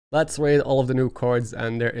Let's rate all of the new cards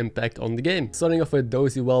and their impact on the game. Starting off with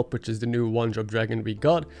Dozy Whelp, which is the new 1-drop dragon we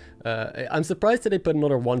got. I'm surprised that they put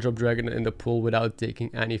another 1-drop dragon in the pool without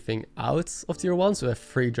taking anything out of tier 1, so we have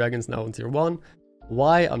 3 dragons now in tier 1.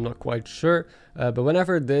 Why? I'm not quite sure, but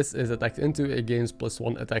whenever this is attacked into, it gains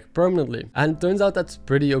 +1 attack permanently. And it turns out that's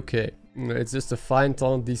pretty okay. It's just a fine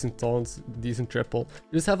taunt, decent triple.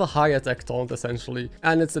 You just have a high attack taunt essentially,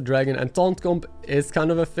 and it's a dragon, and taunt comp is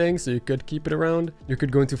kind of a thing, so you could keep it around. You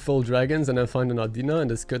could go into full dragons and then find an Adina,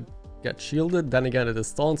 and this could get shielded. Then again, it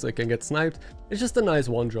is taunt, so it can get sniped. It's just a nice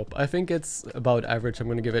 1-drop. I think it's about average. I'm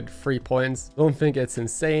going to give it 3 points. Don't think it's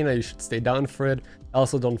insane, you should stay down for it. I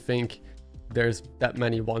also don't think there's that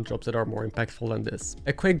many 1-drops that are more impactful than this.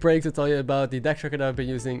 A quick break to tell you about the deck tracker that I've been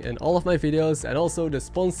using in all of my videos, and also the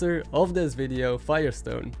sponsor of this video,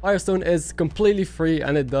 Firestone. Firestone is completely free,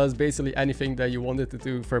 and it does basically anything that you want it to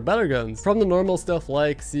do for Battlegrounds. From the normal stuff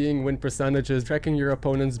like seeing win percentages, tracking your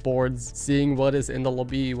opponent's boards, seeing what is in the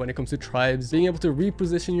lobby when it comes to tribes, being able to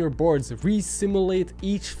reposition your boards, re-simulate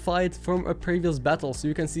each fight from a previous battle so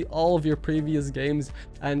you can see all of your previous games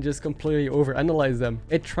and just completely overanalyze them.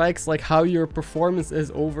 It tracks like how your performance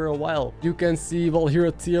is over a while. You can see, well, hero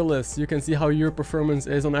tier lists. You can see how your performance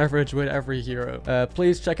is on average with every hero.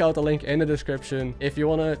 Please check out the link in the description if you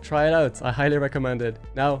want to try it out. I highly recommend it.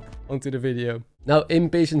 Now, onto the video. Now,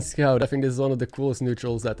 Impatient Scout, I think this is one of the coolest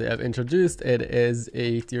neutrals that they have introduced. It is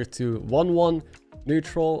a tier 2 1/1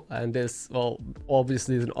 neutral, and this, well,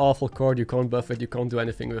 obviously is an awful card. You can't buff it, you can't do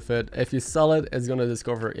anything with it. If you sell it, it's gonna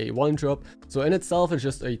discover a 1-drop, so in itself it's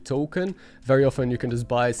just a token. Very often you can just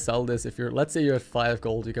buy, sell this. If you're, let's say you have 5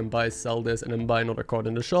 gold, you can buy, sell this, and then buy another card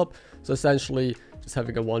in the shop. So essentially just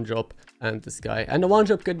having a 1-drop and this guy, and the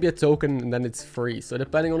 1-drop could be a token and then it's free. So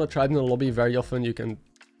depending on the tribe in the lobby, very often you can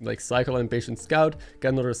like cycle Impatient Scout,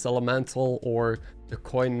 get another Salamantle or the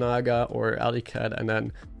Coin Naga or Alley Cat, and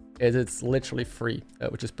then it's literally free,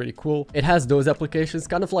 which is pretty cool. It has those applications,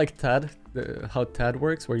 kind of like TAD, how TAD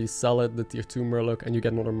works, where you sell it, the tier 2 Murloc, and you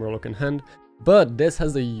get another Murloc in hand. But this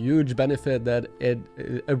has a huge benefit that it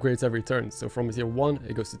upgrades every turn. So from tier 1,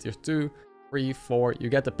 it goes to tier 2, 3, 4, you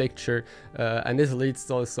get the picture. And this leads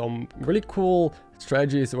to some really cool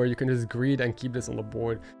strategies where you can just greed and keep this on the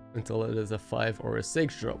board until it is a 5 or a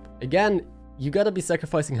 6-drop. Again, you gotta be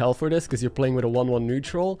sacrificing health for this because you're playing with a 1/1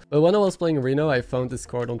 neutral. But when I was playing Reno, I found this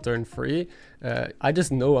card on turn 3. I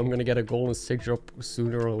just know I'm gonna get a golden 6-drop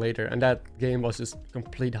sooner or later, and that game was just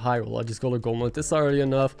complete high roll. I just got a golden this early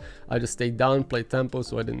enough. I just stayed down, played tempo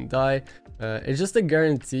so I didn't die. It's just a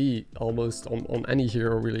guarantee almost on any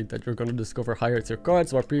hero really that you're gonna discover higher tier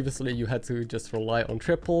cards, where previously you had to just rely on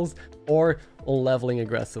triples or on leveling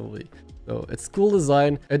aggressively. So it's cool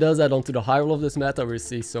design. It does add on to the high roll of this meta. We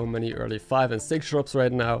see so many early 5 and 6 drops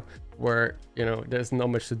right now where, you know, there's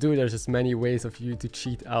not much to do. There's just many ways of you to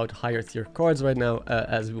cheat out higher tier cards right now,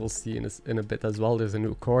 as we will see in a bit as well. There's a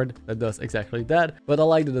new card that does exactly that. But I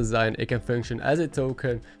like the design. It can function as a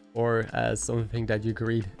token or as something that you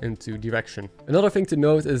greed into direction. Another thing to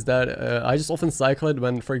note is that I just often cycle it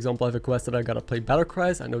when, for example, I have a quest that I gotta play battle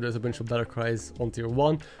cries. I know there's a bunch of battle cries on tier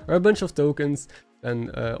 1 or a bunch of tokens,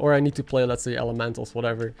 and or I need to play, let's say, elementals,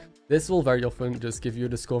 whatever. This will very often just give you a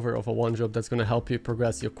discover of a 1-drop that's going to help you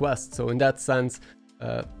progress your quest. So in that sense,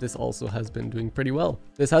 this also has been doing pretty well.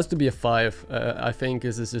 This has to be a 5. I think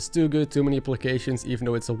this is just too good, too many applications, even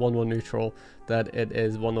though it's a 1/1 neutral, that it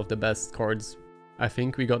is one of the best cards I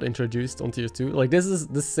think we got introduced on tier 2. Like, this is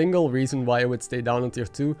the single reason why I would stay down on tier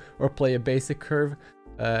 2 or play a basic curve,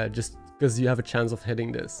 just because you have a chance of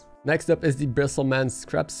hitting this. Next up is the Bristleman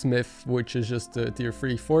Scrapsmith, which is just a tier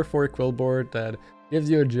 3 4/4 quill board that gives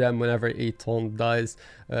you a gem whenever a taunt dies.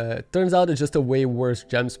 Turns out it's just a way worse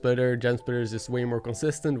gem splitter. Gem splitter is just way more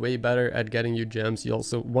consistent, way better at getting you gems. You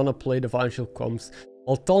also want to play Divine Shield comps.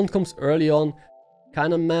 While taunt comes early on,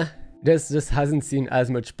 kind of meh. This just hasn't seen as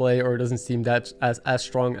much play, or doesn't seem that as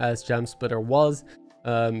strong as gem splitter was.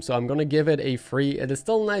 So I'm gonna give it a 3. It is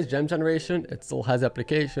still nice gem generation. It still has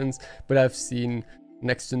applications, but I've seen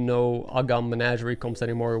next to no Agam Menagerie comps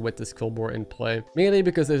anymore with this quill board in play. Mainly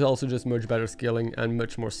because there's also just much better scaling and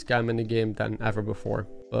much more scam in the game than ever before.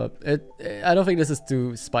 But I don't think this is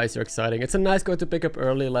too spicy or exciting. It's a nice card to pick up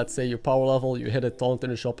early. Let's say you power level, you hit a taunt in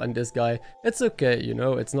the shop, and this guy, it's okay, you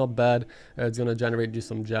know, it's not bad. It's gonna generate you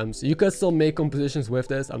some gems. You can still make compositions with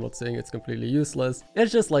this. I'm not saying it's completely useless.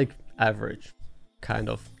 It's just like average, kind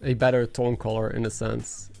of. A better tone color in a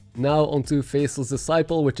sense. Now onto Faceless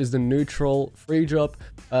Disciple, which is the neutral 3-drop.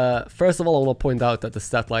 First of all, I want to point out that the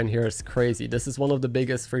stat line here is crazy. This is one of the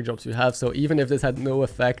biggest 3-drops you have, so even if this had no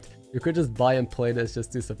effect, you could just buy and play this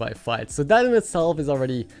just to survive fights. So that in itself is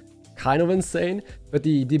already kind of insane, but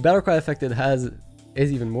the Battlecry effect it has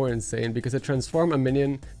is even more insane because it transforms a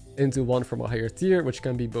minion into one from a higher tier, which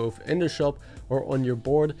can be both in the shop or on your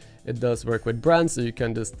board. It does work with brands, so you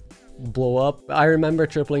can just blow up. I remember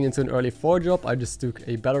tripling into an early 4-drop. I just took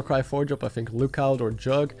a Battlecry 4-drop, I think Lookout or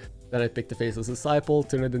Jug. Then I picked the Faceless Disciple,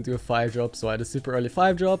 turned it into a 5-drop, so I had a super early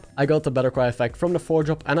 5-drop. I got the Battlecry effect from the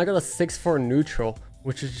 4-drop, and I got a 6-4 neutral,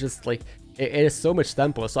 which is just like, it is so much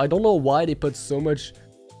tempo. So I don't know why they put so much,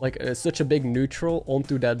 like such a big neutral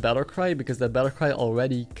onto that Battlecry, because that Battlecry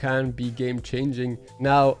already can be game changing.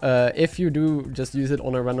 Now, if you do just use it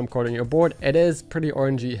on a random card on your board, it is pretty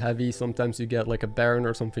RNG heavy. Sometimes you get like a Baron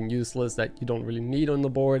or something useless that you don't really need on the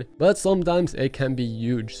board, but sometimes it can be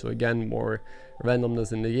huge. So again, more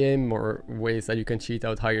randomness in the game, more ways that you can cheat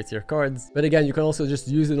out higher tier cards. But again, you can also just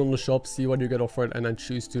use it on the shop, see what you get offered, and then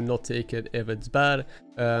choose to not take it if it's bad,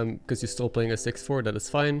 because you're still playing a 6-4, that is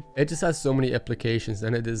fine. It just has so many applications,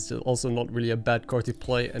 and it is also not really a bad card to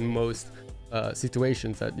play in most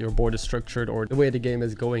situations that your board is structured or the way the game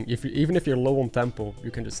is going. Even if you're low on tempo, you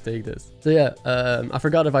can just take this. So yeah, I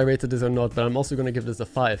forgot if I rated this or not, but I'm also going to give this a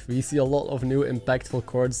 5. We see a lot of new impactful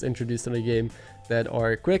cards introduced in the game that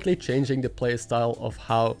are quickly changing the play style of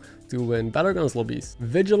how to win Battlegrounds lobbies.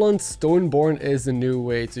 Vigilant Stoneborn is a new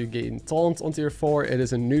way to gain taunt onto your 4. It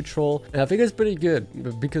is a neutral, and I think it's pretty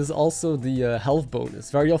good because also the health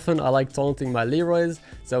bonus. Very often I like taunting my Leroys,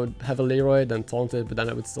 so I would have a Leroy, then taunt it, but then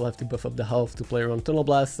I would still have to buff up the health to play around Tunnel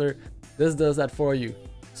Blaster. This does that for you.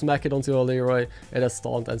 Smack it onto a Leroy, it has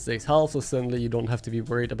taunt and 6 health, so suddenly you don't have to be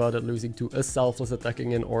worried about it losing to a Selfless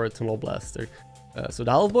attacking in or a Tunnel Blaster. So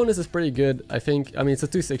the health bonus is pretty good. I mean, it's a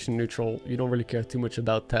 2-section neutral. You don't really care too much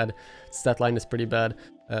about that. Stat line is pretty bad.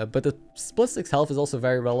 But the +6 health is also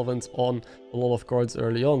very relevant on a lot of cards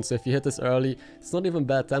early on. So if you hit this early, it's not even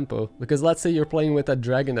bad tempo. Because let's say you're playing with that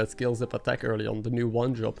dragon that scales up attack early on, the new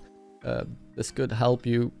 1-drop. This could help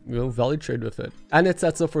you, value trade with it. And it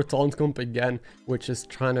sets up for taunt comp again, which is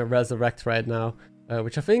trying to resurrect right now.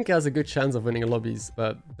 Which I think has a good chance of winning lobbies,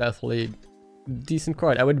 but definitely decent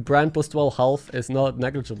card. I would brand +12 health is not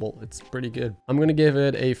negligible. It's pretty good. I'm gonna give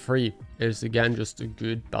it a 3. It's again just a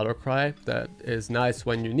good battle cry that is nice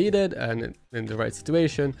when you need it and in the right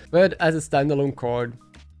situation, but as a standalone card,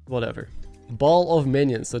 whatever. Ball of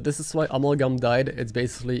Minions. So this is why Amalgam died. It's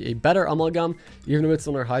basically a better Amalgam, even though it's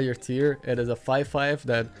on a higher tier. It is a 5/5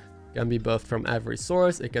 that can be buffed from every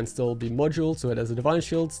source. It can still be moduled, so it has a Divine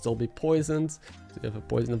Shield, still be poisoned. So you have a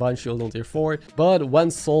Poison Divine Shield on tier 4. But when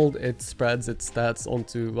sold, it spreads its stats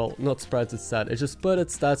onto, well, not spreads its stat, it just put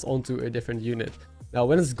its stats onto a different unit. Now,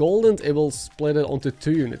 when it's golden, it will split it onto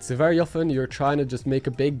 2 units. So very often, you're trying to just make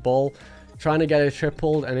a big ball, trying to get it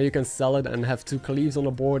tripled, and then you can sell it and have 2 Cleaves on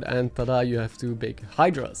the board, and tada, you have 2 big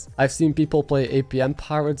Hydras. I've seen people play APM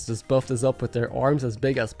Pirates, just buff this up with their arms as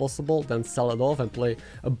big as possible, then sell it off and play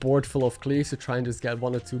a board full of Cleaves to try and just get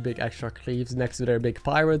 1 or 2 big extra Cleaves next to their big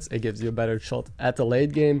Pirates. It gives you a better shot at the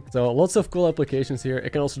late game. So lots of cool applications here. It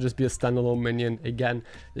can also just be a standalone minion. Again,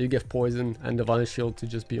 you give Poison and Divine Shield to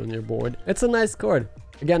just be on your board. It's a nice card.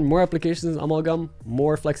 Again, more applications in Amalgam,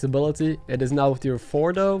 more flexibility. It is now tier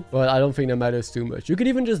 4 though, but I don't think that matters too much. You could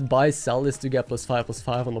even just sell this to get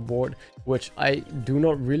 +5/+5 on the board, which I do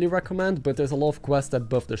not really recommend, but there's a lot of quests that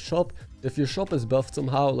buff the shop. If your shop is buffed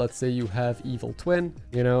somehow, let's say you have Evil Twin,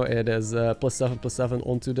 it is +7/+7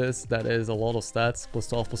 onto this. That is a lot of stats,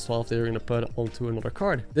 +12/+12 that you're going to put onto another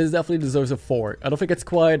card. This definitely deserves a 4. I don't think it's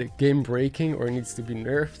quite game breaking or needs to be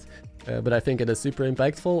nerfed. But I think it is super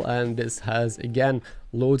impactful, and this has, again,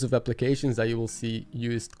 loads of applications that you will see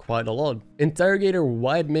used quite a lot. Interrogator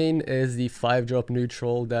Wide Main is the 5-drop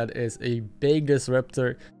neutral that is a big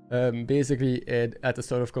disruptor. Basically, it at the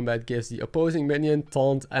start of combat gives the opposing minion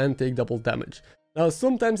taunt and take double damage. Now,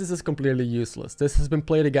 sometimes this is completely useless. This has been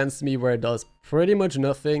played against me where it does pretty much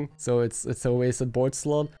nothing, so it's a wasted board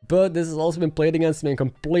slot. But this has also been played against me and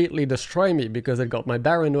completely destroyed me because it got my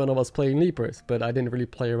Baron when I was playing Leapers, but I didn't really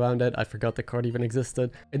play around it. I forgot the card even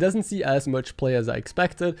existed. It doesn't see as much play as I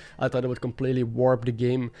expected. I thought it would completely warp the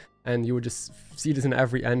game and you would just see this in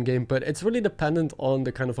every endgame, but it's really dependent on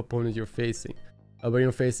the kind of opponent you're facing. When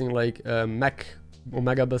you're facing like Mech,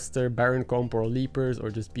 Omega Buster, Baron comp, or Leapers,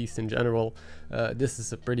 or just Beast in general, this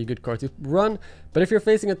is a pretty good card to run. But if you're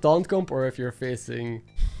facing a Taunt comp, or if you're facing,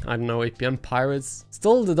 I don't know, APM Pirates,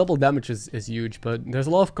 still the double damage is huge, but there's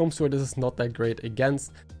a lot of comps where this is not that great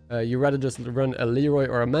against. You rather just run a Leroy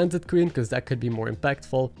or a Manted Queen, because that could be more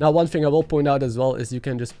impactful. Now, one thing I will point out as well is you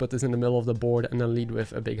can just put this in the middle of the board and then lead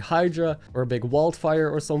with a big Hydra or a big Wildfire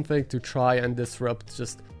or something to try and disrupt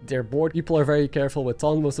just their board. People are very careful with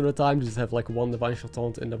taunt most of the time. Just have like one Divine Shield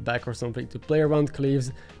taunt in the back or something to play around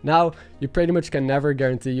Cleaves. Now, you pretty much can never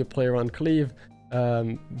guarantee you play around Cleave.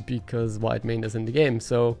 because white main is in the game.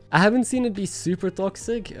 So I haven't seen it be super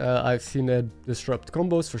toxic. I've seen it disrupt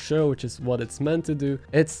combos for sure, which is what it's meant to do.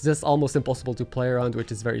 It's just almost impossible to play around,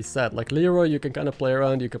 which is very sad. Like Leroy, you can kind of play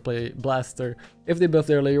around, you can play Blaster. If they buff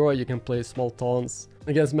their Leroy, you can play small taunts.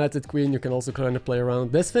 Against Matted Queen, you can also kind of play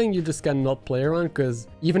around. This thing you just cannot play around, because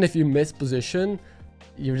even if you miss position,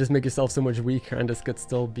 you just make yourself so much weaker and this could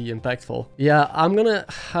still be impactful. Yeah, I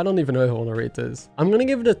don't even know how I want to rate this. I'm gonna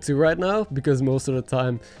give it a 2 right now, because most of the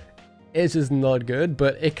time it's just not good,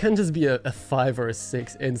 but it can just be a 5 or a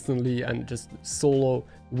 6 instantly and just solo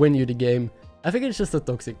win you the game. I think it's just a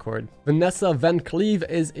toxic card. Vanessa Van Cleave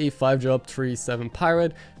is a 5-drop 3/7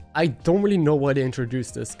 pirate. I don't really know why they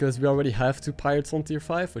introduced this, because we already have 2 pirates on tier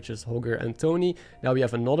 5, which is Hogger and Tony. Now we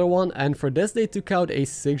have another one, and for this they took out a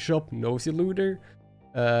 6-drop nosy looter.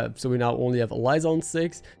 So we now only have Eliza on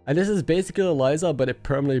 6, and this is basically Eliza, but it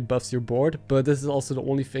permanently buffs your board. But this is also the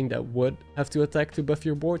only thing that would have to attack to buff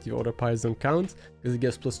your board. Your other pirates don't count, because it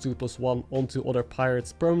gives +2/+1 onto other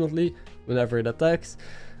pirates permanently whenever it attacks.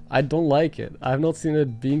 I don't like it. I've not seen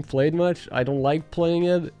it being played much. I don't like playing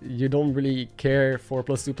it. You don't really care for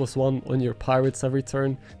 +2/+1 on your pirates every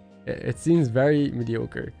turn. It seems very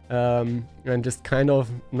mediocre, and just kind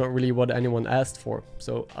of not really what anyone asked for.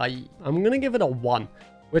 So I'm gonna give it a 1,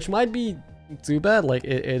 which might be too bad. Like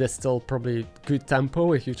it is still probably good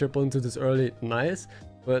tempo. If you triple into this early, nice.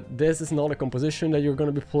 But this is not a composition that you're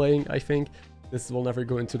gonna be playing, I think. This will never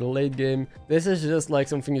go into the late game. This is just like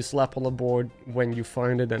something you slap on the board when you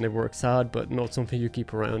find it and it works out, but not something you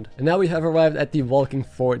keep around. And now we have arrived at the Walking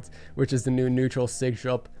Fort, which is the new neutral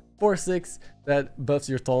 6-drop 4/6 that buffs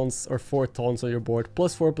your taunts, or 4 taunts on your board,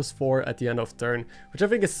 +4/+4 at the end of turn, which I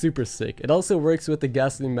think is super sick. It also works with the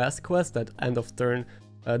Gasoline Mask quest at end of turn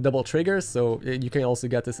double triggers, so you can also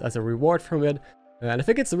get this as a reward from it. And I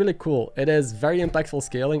think it's really cool. It is very impactful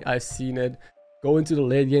scaling. I've seen it go into the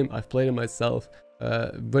late game. I've played it myself.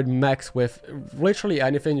 But max with literally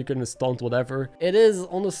anything, you can stunt whatever. It is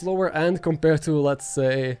on the slower end compared to, let's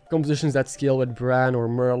say, compositions that scale with Bran or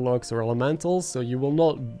Murlocs or Elementals, so you will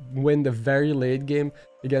not win the very late game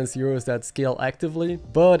against heroes that scale actively,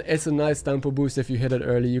 but it's a nice tempo boost if you hit it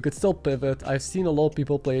early. You could still pivot. I've seen a lot of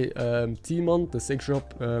people play Timon, the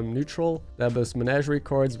 6-drop neutral that buffs menagerie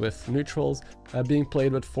cards with neutrals, being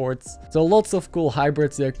played with forts. So lots of cool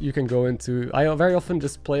hybrids that you can go into. I very often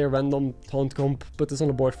just play a random taunt comp, put this on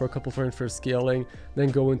the board for a couple turns for scaling, then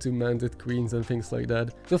go into Mandate Queens and things like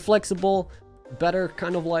that. So flexible, better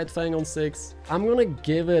kind of light fang on 6. I'm gonna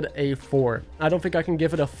give it a 4. I don't think I can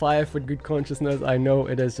give it a 5 with good consciousness. I know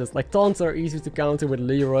it is just like taunts are easy to counter with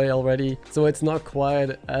Leroy already, so it's not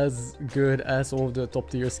quite as good as some of the top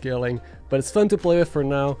tier scaling, but it's fun to play with for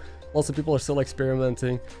now. Also, people are still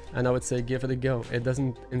experimenting, and I would say give it a go. It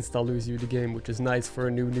doesn't insta-lose you the game, which is nice for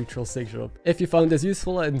a new neutral 6-drop. If you found this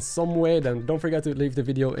useful in some way, then don't forget to leave the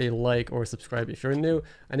video a like or subscribe if you're new.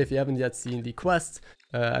 And if you haven't yet seen the quest,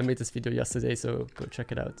 I made this video yesterday, so go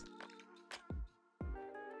check it out.